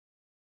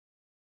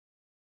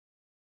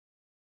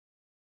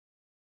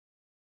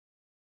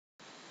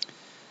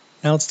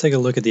Now let's take a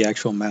look at the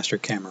actual master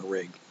camera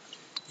rig.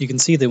 You can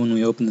see that when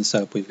we open this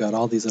up, we've got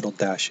all these little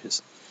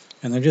dashes.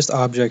 And they're just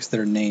objects that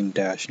are named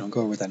dash, and I'll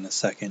go over that in a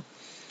second.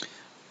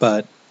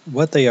 But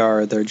what they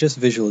are, they're just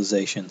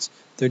visualizations.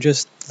 They're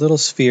just little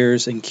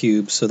spheres and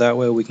cubes, so that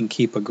way we can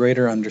keep a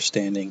greater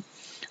understanding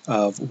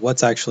of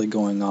what's actually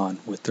going on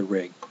with the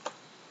rig.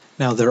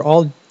 Now they're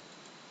all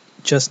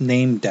just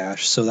named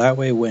dash, so that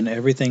way when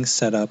everything's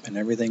set up and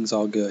everything's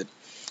all good,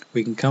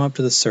 we can come up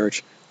to the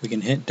search, we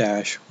can hit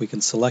dash, we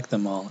can select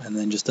them all, and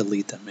then just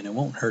delete them, and it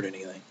won't hurt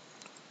anything.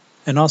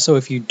 And also,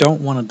 if you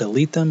don't want to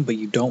delete them, but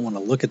you don't want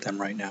to look at them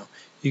right now,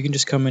 you can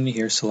just come into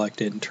here, select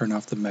it, and turn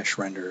off the mesh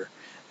renderer,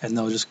 and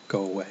they'll just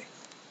go away.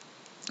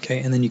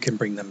 Okay, and then you can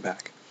bring them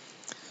back.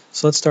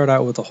 So let's start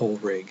out with the whole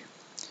rig.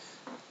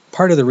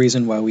 Part of the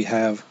reason why we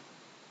have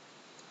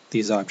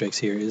these objects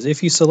here is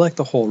if you select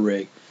the whole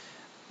rig,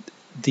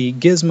 the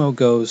gizmo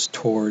goes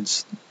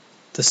towards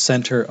the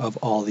center of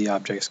all the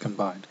objects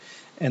combined,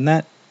 and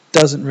that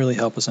doesn't really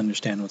help us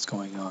understand what's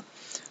going on.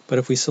 But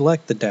if we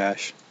select the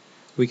dash,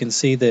 we can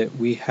see that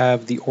we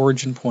have the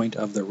origin point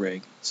of the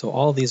rig. So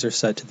all these are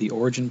set to the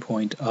origin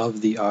point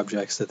of the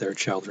objects that they're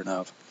children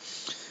of.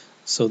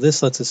 So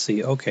this lets us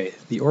see, okay,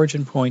 the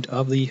origin point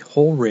of the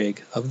whole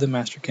rig, of the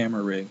master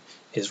camera rig,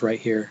 is right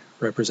here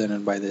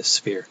represented by this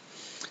sphere.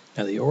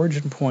 Now the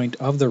origin point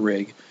of the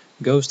rig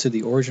goes to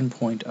the origin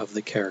point of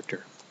the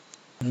character.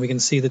 And we can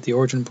see that the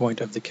origin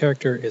point of the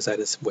character is at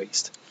its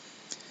waist.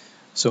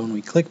 So when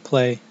we click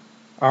play,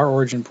 our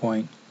origin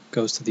point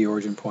goes to the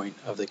origin point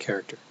of the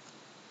character.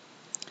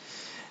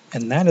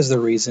 And that is the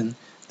reason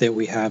that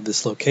we have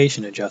this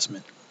location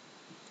adjustment,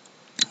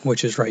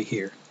 which is right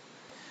here.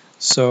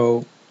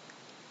 So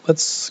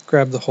let's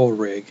grab the whole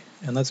rig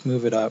and let's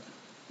move it up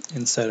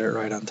and set it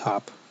right on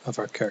top of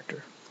our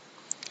character.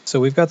 So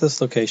we've got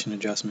this location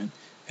adjustment,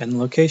 and the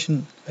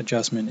location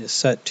adjustment is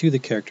set to the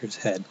character's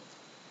head.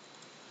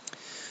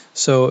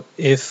 So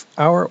if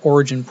our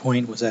origin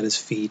point was at his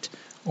feet,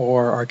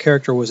 or our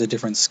character was a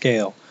different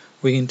scale,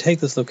 we can take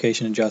this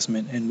location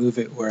adjustment and move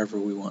it wherever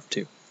we want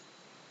to.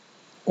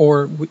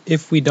 Or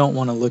if we don't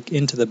want to look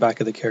into the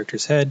back of the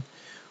character's head,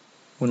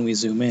 when we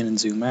zoom in and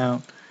zoom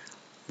out,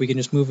 we can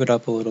just move it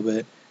up a little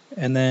bit,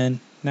 and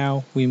then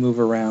now we move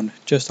around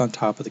just on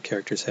top of the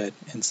character's head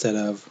instead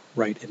of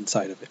right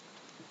inside of it,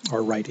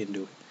 or right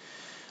into it.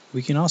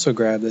 We can also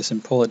grab this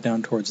and pull it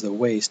down towards the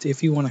waist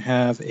if you want to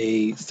have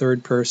a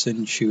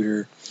third-person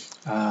shooter,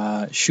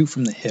 shoot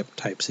from the hip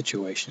type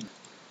situation.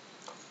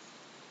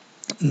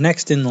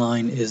 Next in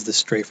line is the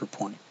strafer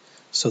point.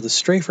 So the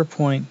strafer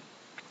point,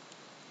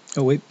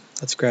 oh wait,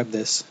 let's grab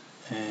this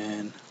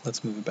and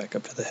let's move it back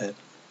up to the head.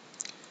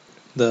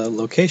 The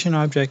location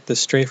object, the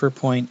strafer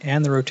point,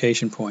 and the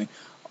rotation point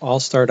all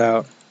start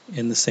out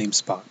in the same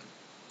spot.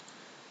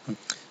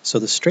 So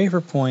the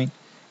strafer point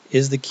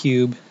is the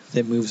cube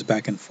that moves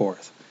back and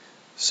forth.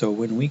 So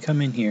when we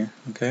come in here,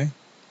 okay,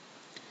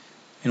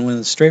 and when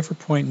the strafer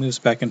point moves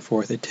back and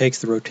forth, it takes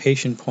the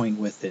rotation point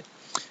with it.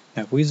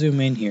 Now if we zoom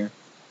in here,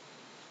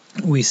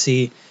 we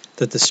see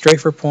that the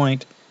strafer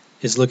point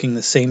is looking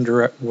the same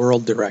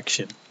world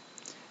direction,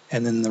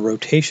 and then the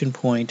rotation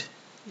point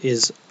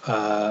is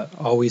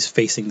always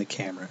facing the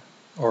camera,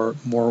 or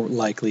more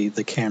likely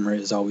the camera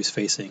is always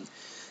facing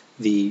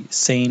the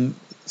same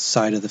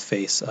side of the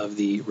face of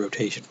the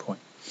rotation point.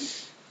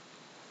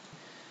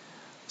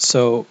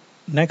 So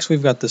next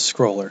we've got the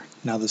scroller.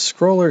 Now the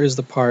scroller is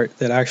the part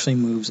that actually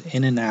moves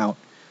in and out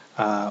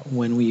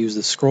when we use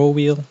the scroll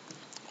wheel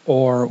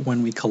or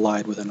when we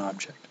collide with an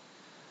object.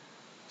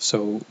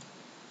 So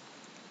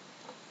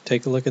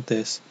take a look at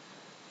this.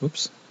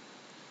 Oops.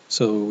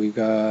 So we've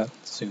got,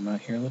 zoom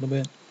out here a little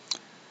bit.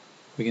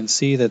 We can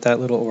see that that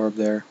little orb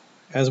there,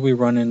 as we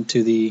run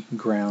into the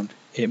ground,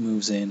 it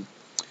moves in.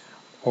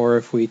 Or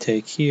if we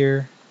take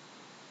here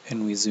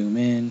and we zoom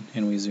in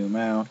and we zoom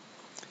out,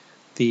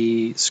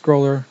 the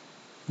scroller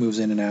moves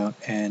in and out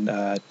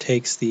and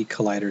takes the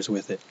colliders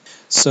with it.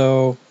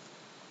 So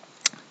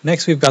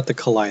next we've got the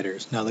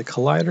colliders. Now the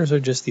colliders are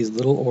just these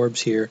little orbs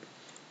here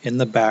in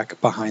the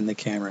back behind the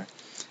camera.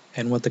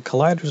 And what the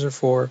colliders are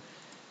for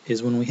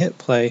is when we hit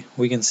play,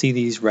 we can see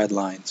these red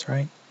lines,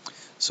 right?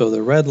 So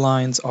the red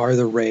lines are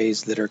the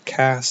rays that are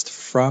cast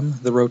from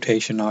the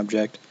rotation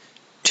object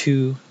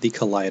to the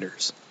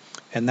colliders.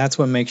 And that's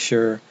what makes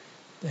sure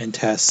and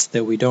tests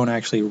that we don't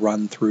actually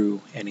run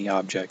through any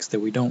objects, that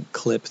we don't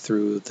clip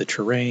through the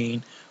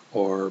terrain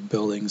or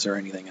buildings or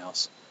anything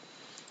else.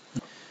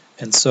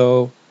 And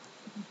so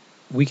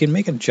we can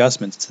make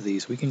adjustments to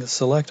these. We can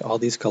select all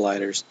these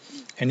colliders,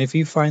 and if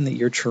you find that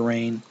your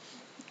terrain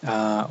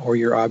or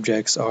your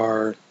objects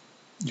you're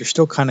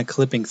still kind of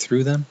clipping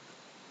through them,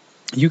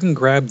 you can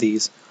grab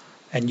these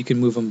and you can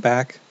move them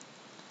back,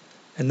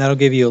 and that'll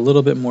give you a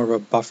little bit more of a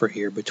buffer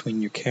here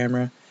between your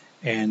camera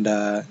and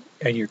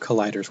your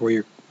colliders,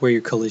 where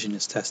your collision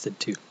is tested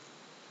to.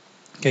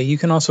 Okay, you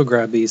can also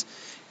grab these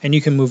and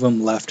you can move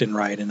them left and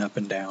right and up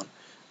and down,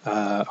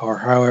 or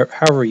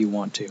however you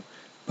want to,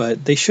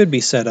 but they should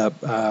be set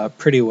up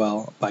pretty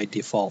well by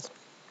default.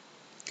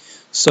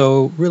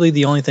 So really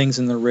the only things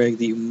in the rig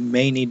that you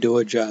may need to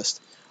adjust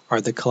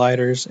are the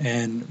colliders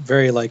and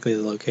very likely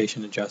the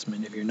location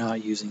adjustment if you're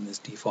not using this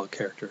default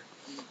character.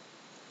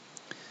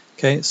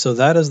 Okay, so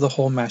that is the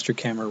whole master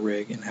camera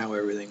rig and how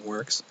everything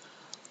works.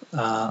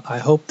 I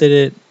hope that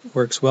it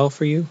works well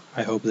for you.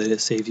 I hope that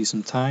it saves you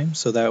some time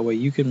so that way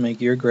you can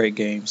make your great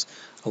games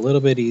a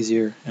little bit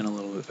easier and a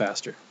little bit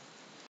faster.